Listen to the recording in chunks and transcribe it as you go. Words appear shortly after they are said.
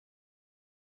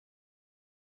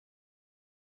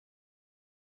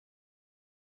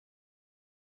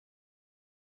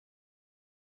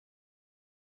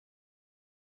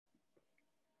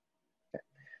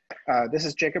This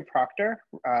is Jacob Proctor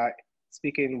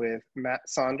speaking with Matt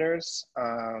Saunders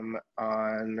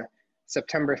on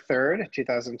September 3rd,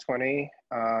 2020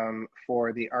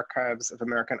 for the Archives of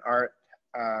American Art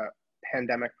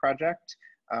Pandemic Project.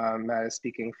 Matt is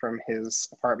speaking from his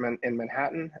apartment in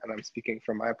Manhattan, and I'm speaking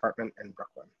from my apartment in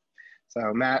Brooklyn.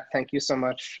 So Matt, thank you so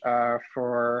much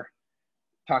for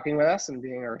talking with us and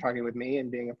talking with me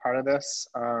and being a part of this.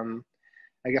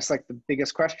 I guess like the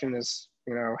biggest question is,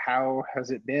 how has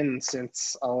it been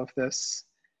since all of this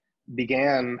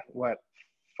began, what,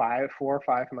 4 or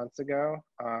 5 months ago?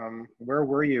 Where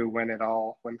were you when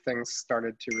things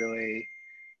started to really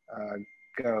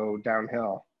go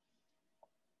downhill?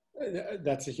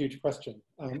 That's a huge question.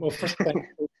 Well, first,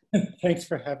 thanks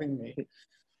for having me.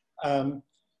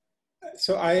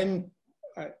 So I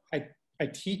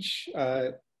teach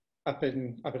up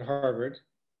at Harvard,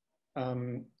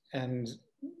 and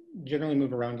generally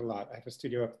move around a lot. I have a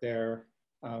studio up there,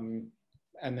 and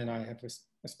then I have a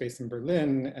space in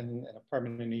Berlin and an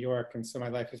apartment in New York, and so my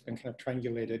life has been kind of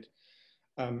triangulated.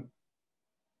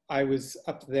 I was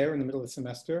up there in the middle of the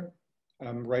semester,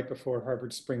 right before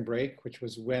Harvard spring break, which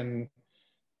was when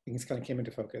things kind of came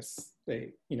into focus.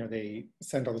 They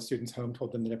sent all the students home,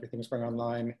 told them that everything was going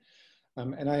online,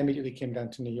 and I immediately came down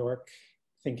to New York,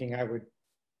 thinking I would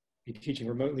be teaching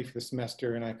remotely for the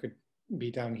semester and I could be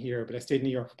down here, but I stayed in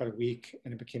New York for about a week,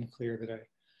 and it became clear that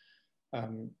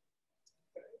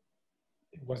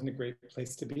it wasn't a great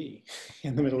place to be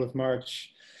in the middle of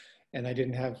March, and I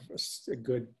didn't have a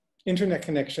good internet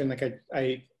connection. Like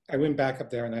I went back up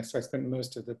there, and I spent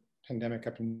most of the pandemic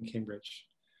up in Cambridge,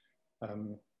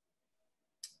 and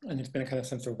it's been a kind of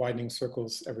sense of widening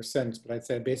circles ever since. But I'd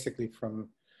say basically from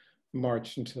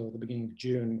March until the beginning of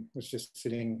June was just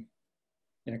sitting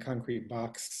in a concrete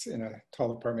box in a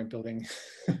tall apartment building.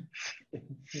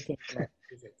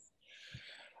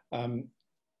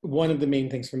 One of the main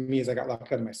things for me is I got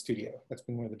locked out of my studio. That's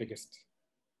been one of the biggest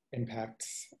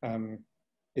impacts,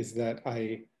 is that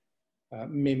my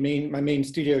main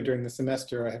studio during the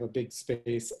semester, I have a big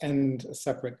space and a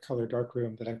separate color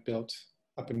darkroom that I've built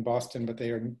up in Boston, but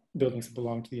they are buildings that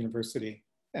belong to the university,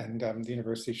 and the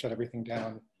university shut everything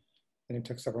down, and it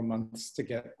took several months to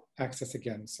get access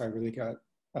again. So I really got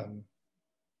kind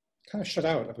of shut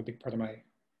out of a big part of my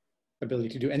ability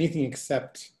to do anything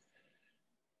except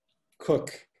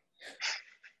cook,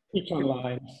 teach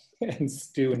online, and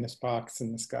stew in this box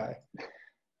in the sky.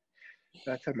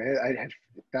 That's amazing.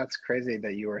 That's crazy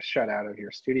that you were shut out of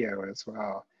your studio as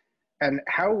well. And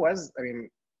how was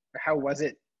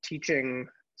it teaching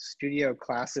studio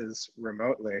classes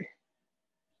remotely?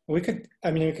 We could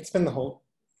spend the whole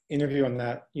interview on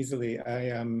that easily.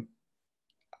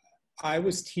 I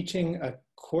was teaching a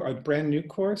brand new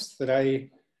course that I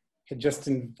had just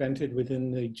invented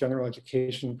within the general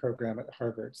education program at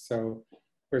Harvard. So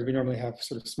whereas we normally have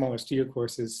sort of smaller studio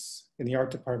courses in the art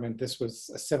department, this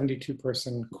was a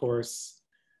 72-person course,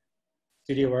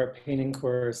 studio art painting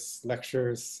course,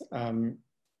 lectures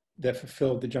that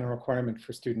fulfilled the general requirement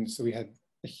for students. So we had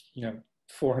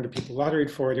 400 people lotteried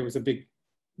for it. It was a big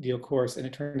deal course, and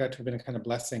it turned out to have been a kind of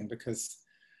blessing because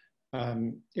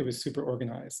it was super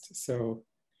organized. So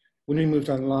when we moved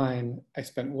online, I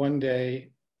spent one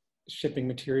day shipping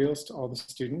materials to all the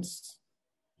students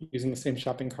using the same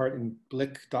shopping cart in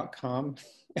blick.com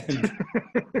and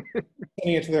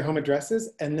sending it to their home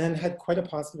addresses, and then had quite a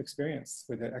positive experience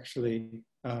with it. Actually,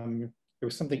 there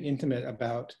was something intimate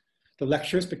about the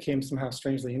lectures. Became somehow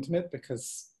strangely intimate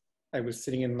because I was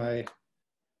sitting in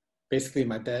basically in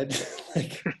my bed,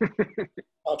 like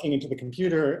talking into the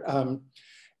computer.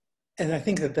 And I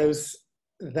think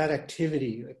that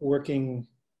activity, like working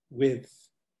with,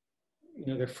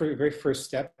 the very first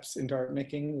steps into art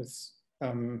making was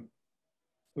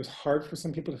hard for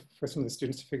some of the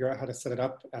students to figure out how to set it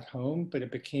up at home, but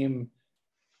it became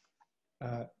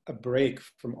a break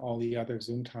from all the other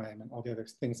Zoom time and all the other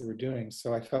things that we're doing.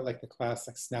 So I felt like the class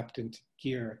snapped into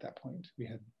gear at that point. We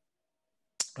had,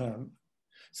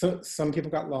 so some people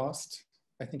got lost.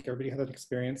 I think everybody had that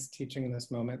experience teaching in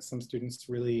this moment. Some students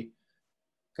really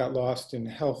got lost in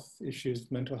health issues,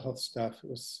 mental health stuff.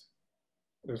 There was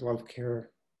a lot of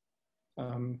care.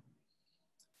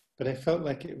 But I felt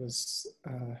like it was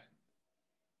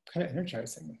kind of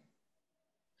energizing.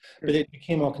 But it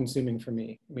became all consuming for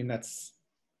me. I mean,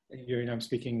 I'm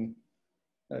speaking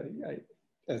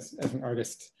as an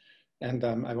artist, and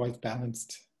I've always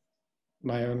balanced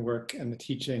my own work and the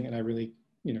teaching, and I really,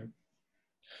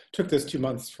 took those 2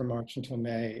 months from March until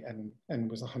May and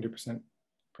was 100%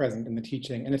 present in the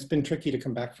teaching. And it's been tricky to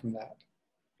come back from that.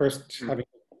 First, having,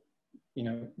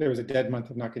 there was a dead month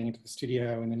of not getting into the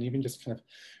studio, and then even just kind of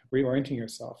reorienting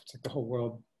yourself. It's like the whole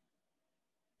world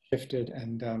shifted.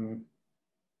 And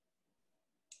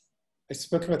I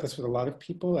spoke about this with a lot of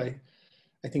people. I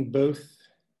think both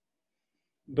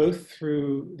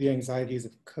through the anxieties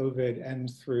of COVID and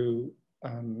through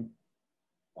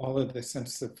all of the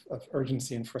sense of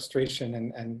urgency and frustration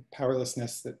and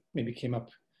powerlessness that maybe came up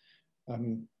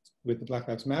with the Black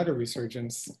Lives Matter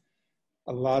resurgence,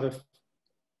 a lot of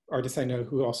artists I know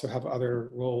who also have other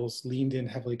roles leaned in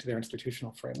heavily to their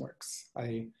institutional frameworks.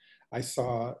 I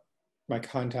saw my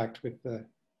contact with the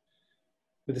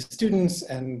students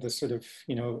and the sort of,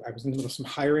 I was in the middle of some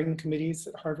hiring committees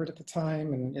at Harvard at the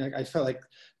time. And I felt like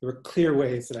there were clear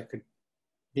ways that I could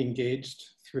be engaged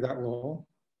through that role.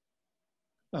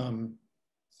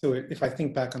 So if I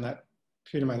think back on that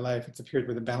period of my life, it's a period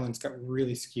where the balance got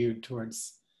really skewed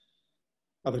towards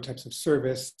other types of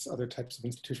service, other types of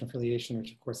institutional affiliation,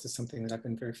 which of course is something that I've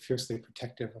been very fiercely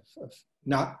protective of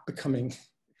not becoming.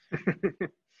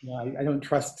 I don't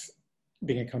trust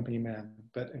being a company man,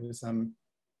 but it was a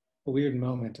weird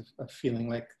moment of feeling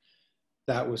like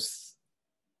that was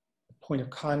a point of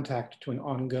contact to an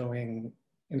ongoing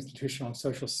institutional and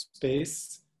social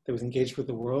space that was engaged with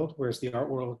the world, whereas the art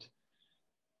world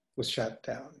was shut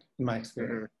down, in my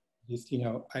experience.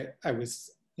 I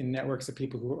was in networks of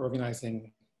people who were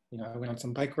organizing, I went on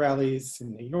some bike rallies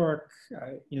in New York.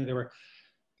 There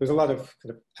was a lot of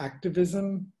kind of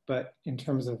activism, but in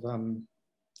terms of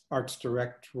art's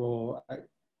direct role,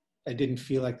 I didn't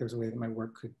feel like there was a way that my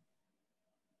work could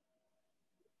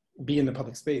be in the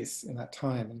public space in that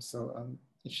time. And so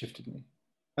it shifted me.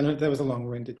 I know that was a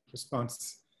long-winded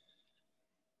response.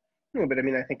 No, but I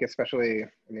mean, I think especially,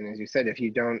 as you said, if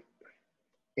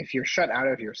you're shut out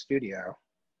of your studio,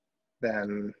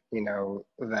 then,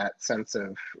 that sense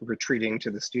of retreating to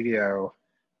the studio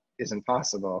isn't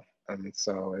possible. And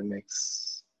so it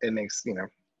makes,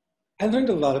 I learned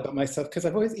a lot about myself because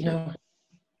I've always,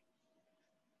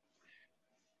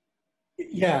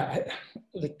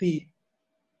 like the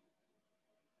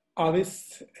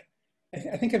obvious,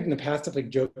 I think I've in the past I've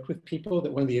joked with people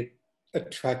that one of the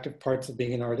attractive parts of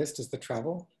being an artist is the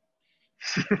travel.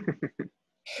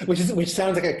 which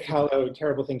sounds like a callow,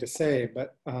 terrible thing to say,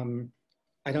 but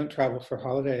I don't travel for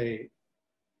holiday,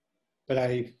 but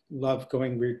I love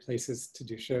going weird places to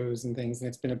do shows and things, and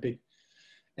it's been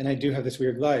and I do have this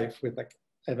weird life with I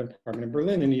have an apartment in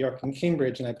Berlin and New York and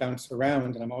Cambridge, and I bounce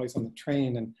around, and I'm always on the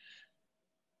train, and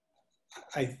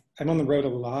I'm on the road a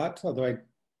lot, although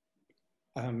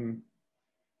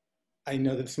I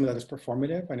know that some of that is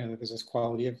performative. I know that there's this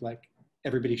quality of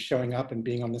everybody showing up and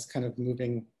being on this kind of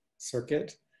moving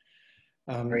circuit.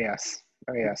 Oh yes,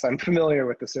 I'm familiar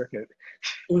with the circuit.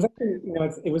 It was actually,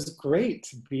 it was great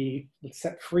to be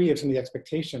set free of some of the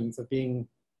expectations of being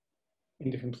in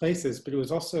different places, but it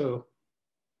was also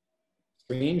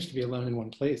strange to be alone in one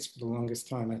place for the longest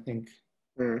time, I think,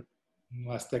 in the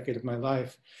last decade of my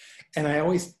life. And I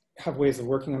always have ways of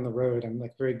working on the road. I'm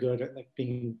very good at being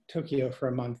in Tokyo for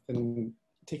a month and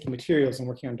taking materials and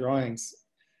working on drawings.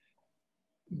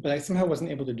 But I somehow wasn't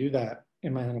able to do that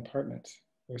in my own apartment.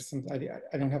 I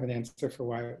don't have an answer for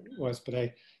why it was, but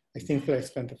I think that I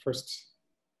spent the first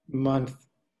month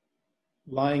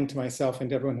lying to myself and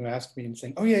to everyone who asked me and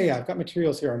saying, oh yeah, I've got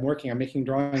materials here, I'm making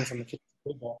drawings on the kitchen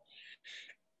table.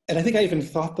 And I think I even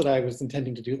thought that I was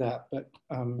intending to do that, but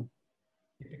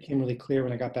it became really clear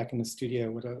when I got back in the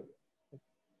studio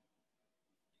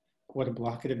what a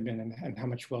block it had been and how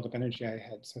much welled up energy I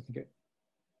had. So I think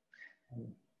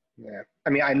yeah.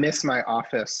 I miss my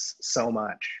office so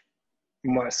much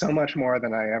more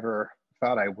than I ever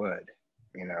thought I would,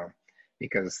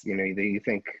 because, you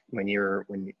think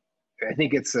I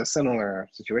think it's a similar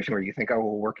situation where you think, oh,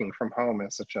 well, working from home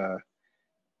is such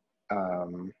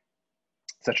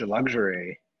a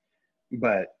luxury,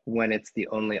 but when it's the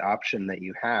only option that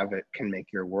you have, it can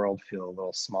make your world feel a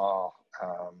little small.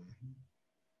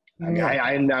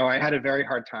 I had a very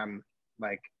hard time,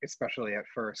 especially at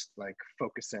first,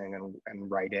 focusing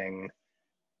and writing,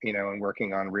 and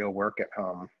working on real work at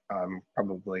home.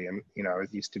 Probably, I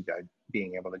was used to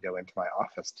being able to go into my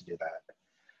office to do that,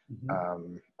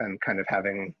 and kind of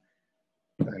having,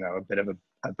 a bit of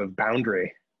a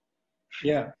boundary.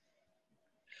 Yeah.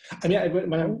 One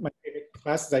of my favorite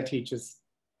classes I teach is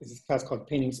this class called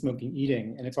Painting, Smoking,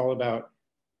 Eating, and it's all about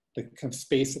the kind of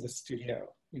space of the studio.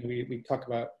 We talk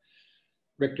about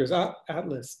Richter's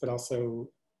Atlas, but also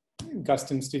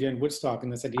Guston's studio in Woodstock,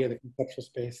 and this idea of the conceptual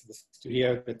space of the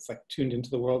studio that's tuned into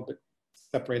the world but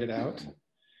separated out.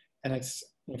 And it's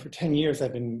for 10 years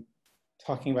I've been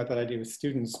talking about that idea with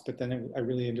students, but then I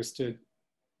really understood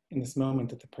in this moment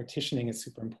that the partitioning is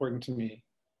super important to me.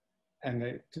 and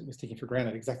I was taking for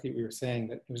granted exactly what we were saying,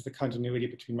 that it was the continuity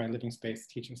between my living space,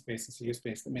 teaching space, and studio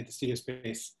space that made the studio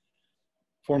space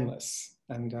formless.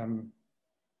 And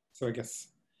so I guess,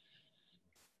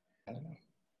 I don't know.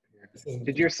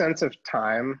 Did your sense of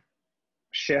time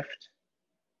shift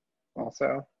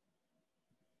also?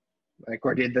 Like,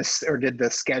 or did the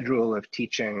schedule of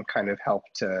teaching kind of help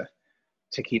to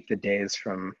keep the days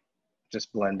from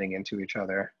just blending into each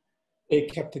other?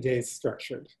 It kept the days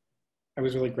structured. I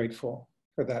was really grateful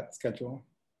for that schedule.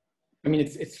 I mean,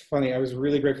 it's funny. I was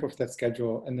really grateful for that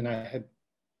schedule, and then I had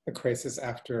a crisis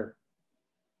after,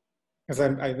 because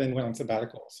I then went on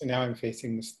sabbatical. So now I'm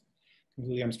facing this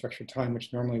completely unstructured time,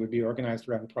 which normally would be organized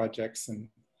around projects, and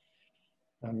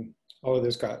all of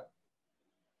those got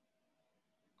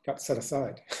set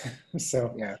aside.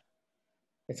 So yeah,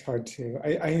 it's hard to.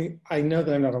 I know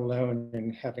that I'm not alone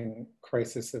in having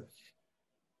crisis of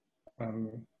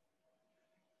kind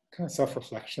of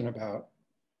self-reflection about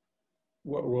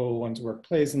what role one's work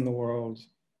plays in the world,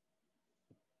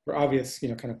 for obvious,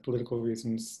 kind of political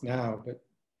reasons now, but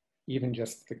even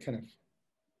just the kind of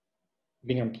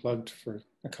being unplugged for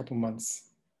a couple months.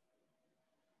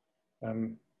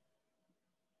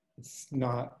 It's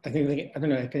not, I don't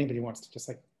know if anybody wants to just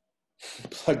like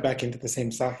plug back into the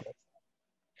same socket.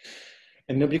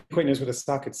 And nobody quite knows what the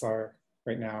sockets are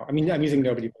right now. I mean, I'm using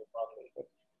nobody very broadly, but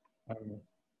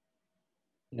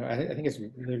I think it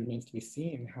really remains to be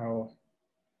seen how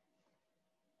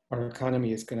our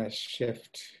economy is going to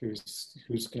shift, who's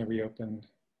going to reopen.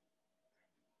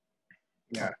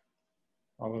 Yeah.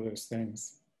 All of those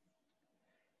things.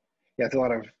 Yeah, it's a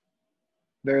lot of,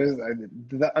 there's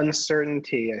the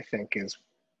uncertainty, I think, is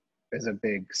a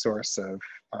big source of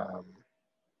a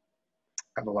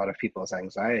lot of people's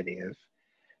anxiety of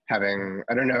having,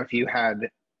 I don't know if you had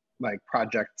like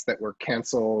projects that were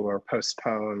canceled or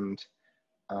postponed,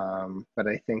 but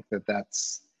I think that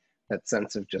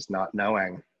sense of just not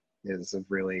knowing is a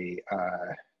really,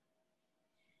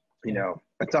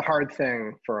 it's a hard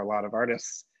thing for a lot of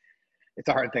artists. It's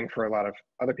a hard thing for a lot of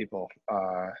other people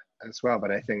as well,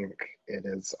 but I think it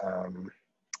is, I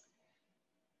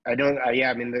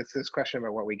mean, there's this question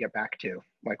about what we get back to,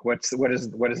 like what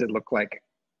does it look like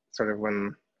sort of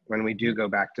when we do go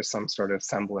back to some sort of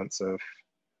semblance of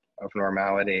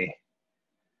normality.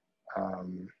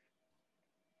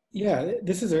 Yeah,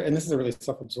 this is a really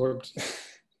self-absorbed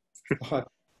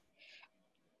thought.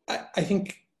 I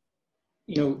think,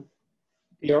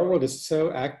 the art world is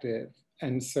so active,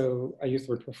 and so I used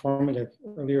the word performative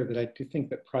earlier, that I do think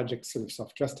that projects sort of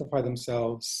self-justify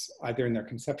themselves either in their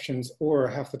conceptions, or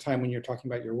half the time when you're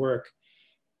talking about your work,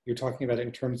 you're talking about it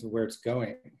in terms of where it's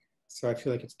going. So I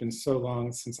feel like it's been so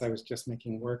long since I was just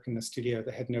making work in the studio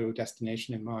that had no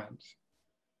destination in mind.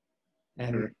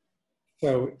 And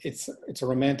so it's a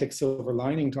romantic silver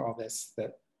lining to all this,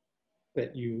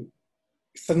 that you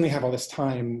suddenly have all this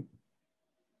time,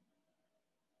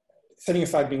 setting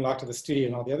aside being locked to the studio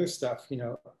and all the other stuff.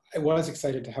 I was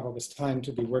excited to have all this time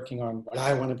to be working on what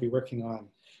I want to be working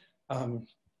on.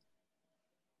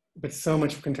 But so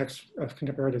much of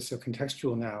contemporary art is so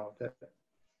contextual now that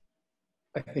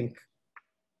I think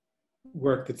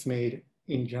work that's made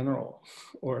in general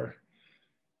or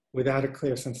without a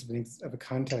clear sense of a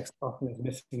context often is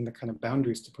missing the kind of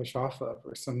boundaries to push off of,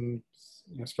 or some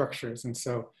structures. And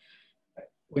so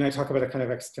when I talk about a kind of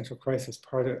existential crisis,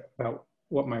 about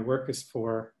what my work is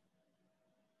for,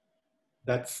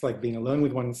 that's like being alone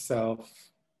with oneself,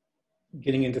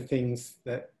 getting into things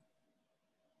that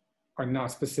are not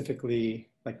specifically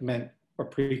like meant or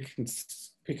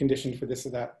preconditioned for this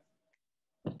or that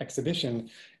exhibition,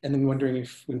 and then wondering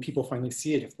if when people finally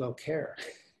see it, if they'll care,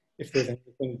 if there's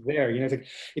anything there.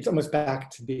 It's almost back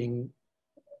to being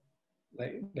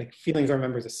like feelings I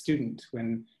remember as a student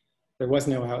when there was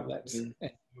no outlet and you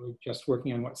were just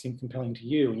working on what seemed compelling to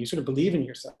you, and you sort of believe in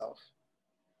yourself.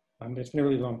 But it's been a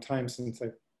really long time since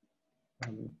I've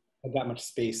had that much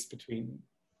space between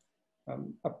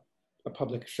a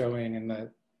public showing and the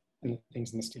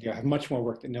things in the studio. I have much more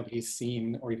work that nobody's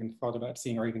seen or even thought about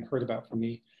seeing or even heard about from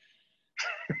me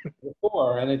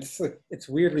before, and it's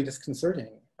weirdly disconcerting.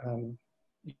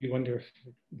 You wonder,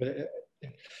 but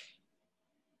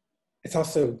it's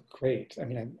also great. I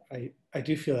mean, I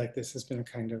do feel like this has been a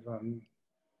kind of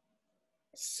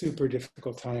super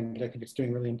difficult time, but I think it's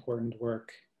doing really important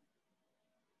work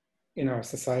in our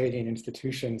society and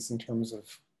institutions in terms of,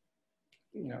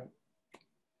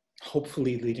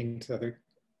 hopefully leading to other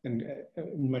and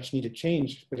much needed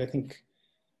change. But I think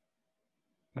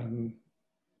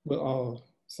we'll all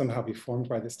somehow be formed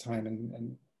by this time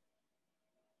and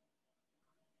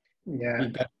be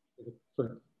better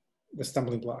for the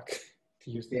stumbling block.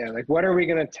 to use the Yeah, like what are we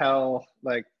gonna tell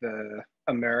like the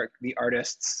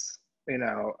artists,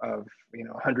 of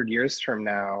 100 years from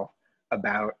now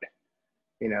about,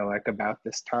 like about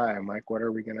this time? Like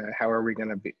how are we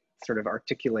gonna be sort of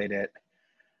articulate it?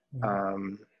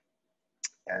 Um,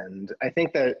 and I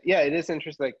think that, yeah, it is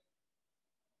interesting. Like,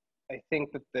 I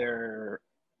think that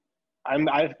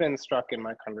I've been struck in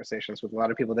my conversations with a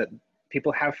lot of people that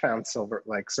people have found silver,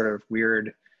 like sort of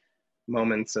weird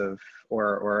moments of,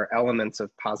 or elements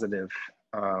of positive,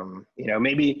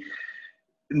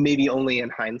 maybe only in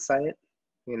hindsight,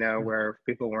 where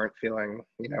people weren't feeling,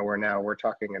 where we're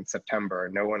talking in September,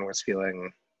 no one was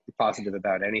feeling positive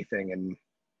about anything in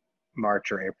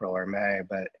March or April or May.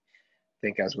 But I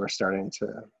think as we're starting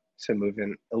to move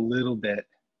in a little bit,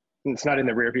 it's not in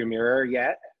the rearview mirror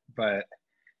yet, but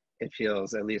it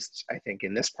feels, at least I think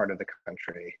in this part of the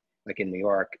country, like in New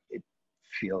York, it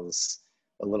feels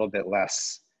a little bit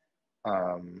less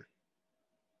of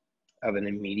an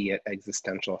immediate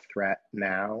existential threat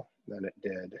now than it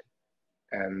did.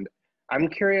 And I'm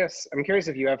curious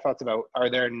if you have thoughts about, are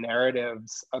there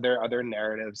other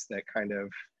narratives that kind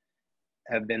of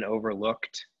have been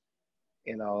overlooked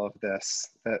in all of this,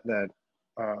 that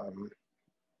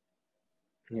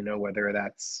whether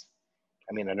that's,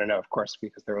 I don't know, of course,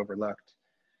 because they're overlooked.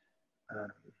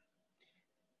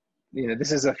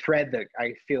 This is a thread that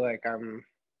I feel like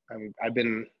I've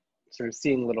been sort of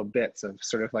seeing little bits of,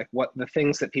 sort of like what the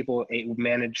things that people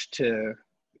manage to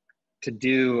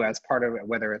do as part of it,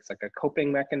 whether it's like a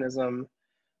coping mechanism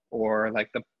or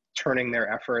like the turning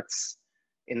their efforts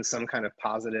in some kind of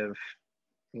positive,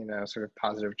 sort of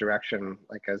positive direction,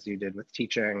 like as you did with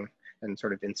teaching and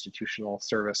sort of institutional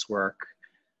service work.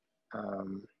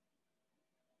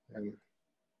 And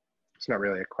it's not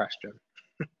really a question.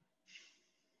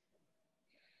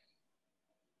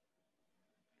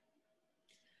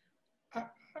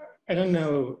 I don't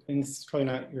know, and this is probably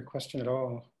not your question at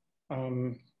all.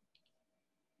 I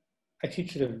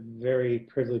teach at a very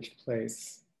privileged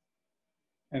place,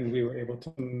 and we were able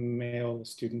to mail the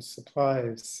students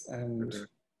supplies, and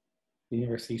the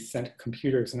university sent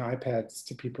computers and iPads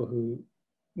to people who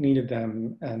needed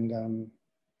them. And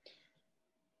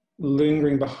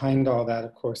lingering behind all that,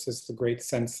 of course, is the great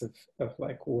sense of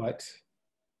like what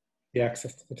the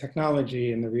access to the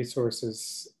technology and the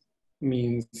resources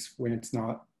means when it's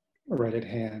not right at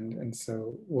hand. And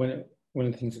so one of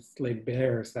the things that's laid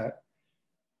bare is that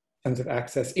sense of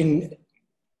access, in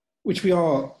which we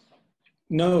all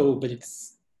know, but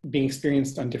it's being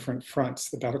experienced on different fronts.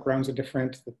 The battlegrounds are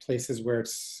different, the places where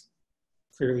it's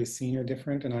clearly seen are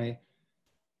different. And I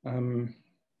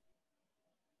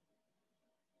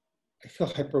feel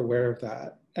hyper aware of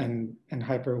that, and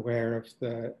hyper aware of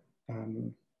the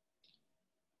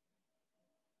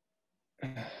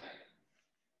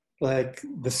like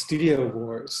the studio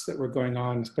wars that were going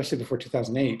on, especially before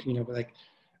 2008, but like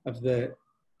of the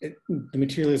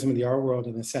materialism of the art world,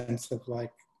 in the sense of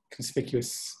like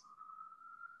conspicuous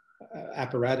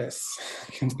apparatus,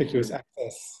 conspicuous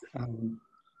access,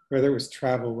 whether it was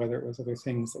travel, whether it was other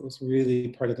things, that was really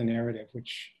part of the narrative,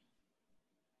 which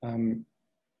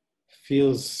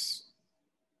feels,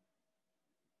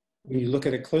 when you look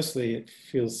at it closely, it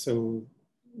feels so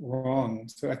wrong,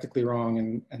 so ethically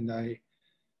wrong. And I,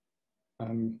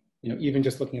 even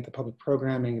just looking at the public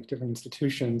programming of different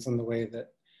institutions and the way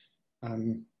that,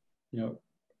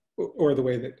 or the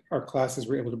way that our classes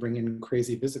were able to bring in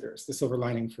crazy visitors. The silver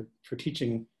lining for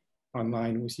teaching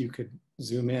online was you could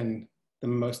zoom in the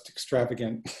most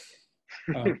extravagant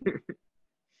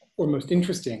or most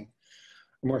interesting,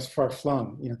 or most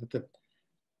far-flung,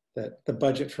 that the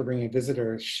budget for bringing a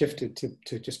visitor shifted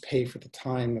to just pay for the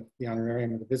time of the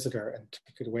honorarium of the visitor, and took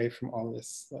it away from all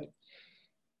this like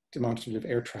demonstrative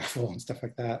air travel and stuff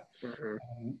like that.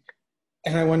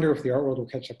 And I wonder if the art world will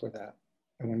catch up with that.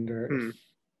 I wonder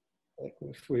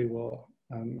if we will,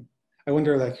 I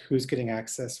wonder like who's getting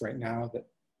access right now that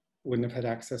wouldn't have had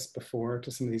access before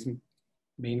to some of these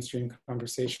mainstream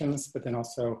conversations, but then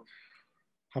also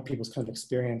how people's kind of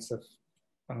experience of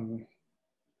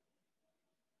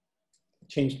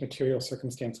changed material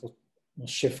circumstance will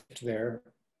shift their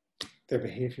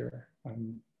behavior.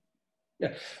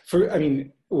 Yeah,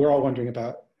 we're all wondering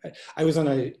about, I was on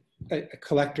a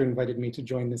collector invited me to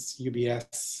join this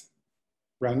UBS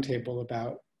roundtable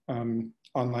about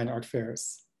online art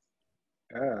fairs.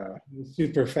 Oh. It was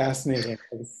super fascinating.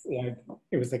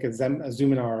 It was like a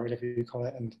Zoominar, or whatever you call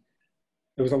it. And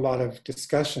there was a lot of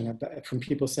discussion from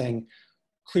people saying,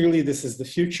 clearly this is the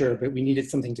future, but we needed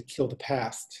something to kill the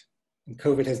past. And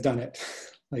COVID has done it.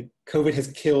 Like COVID has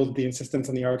killed the insistence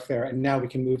on the art fair, and now we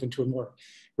can move into a more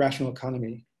rational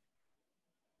economy.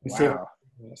 And wow.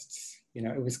 you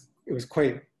know, it was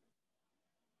quite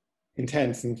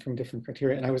intense and from different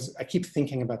criteria. And I keep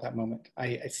thinking about that moment.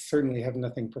 I certainly have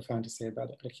nothing profound to say about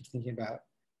it, but I keep thinking about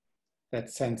that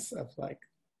sense of like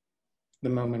the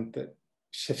moment that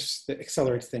shifts, that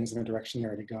accelerates things in a direction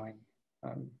they're already going.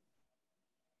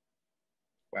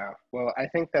 Wow. Well, I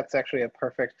think that's actually a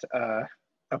perfect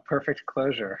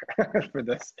closure for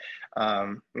this.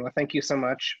 Well, thank you so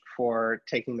much for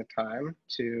taking the time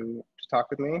to talk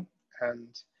with me.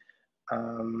 And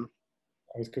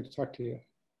always good to talk to you.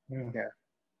 Yeah. Yeah.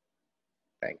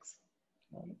 Thanks.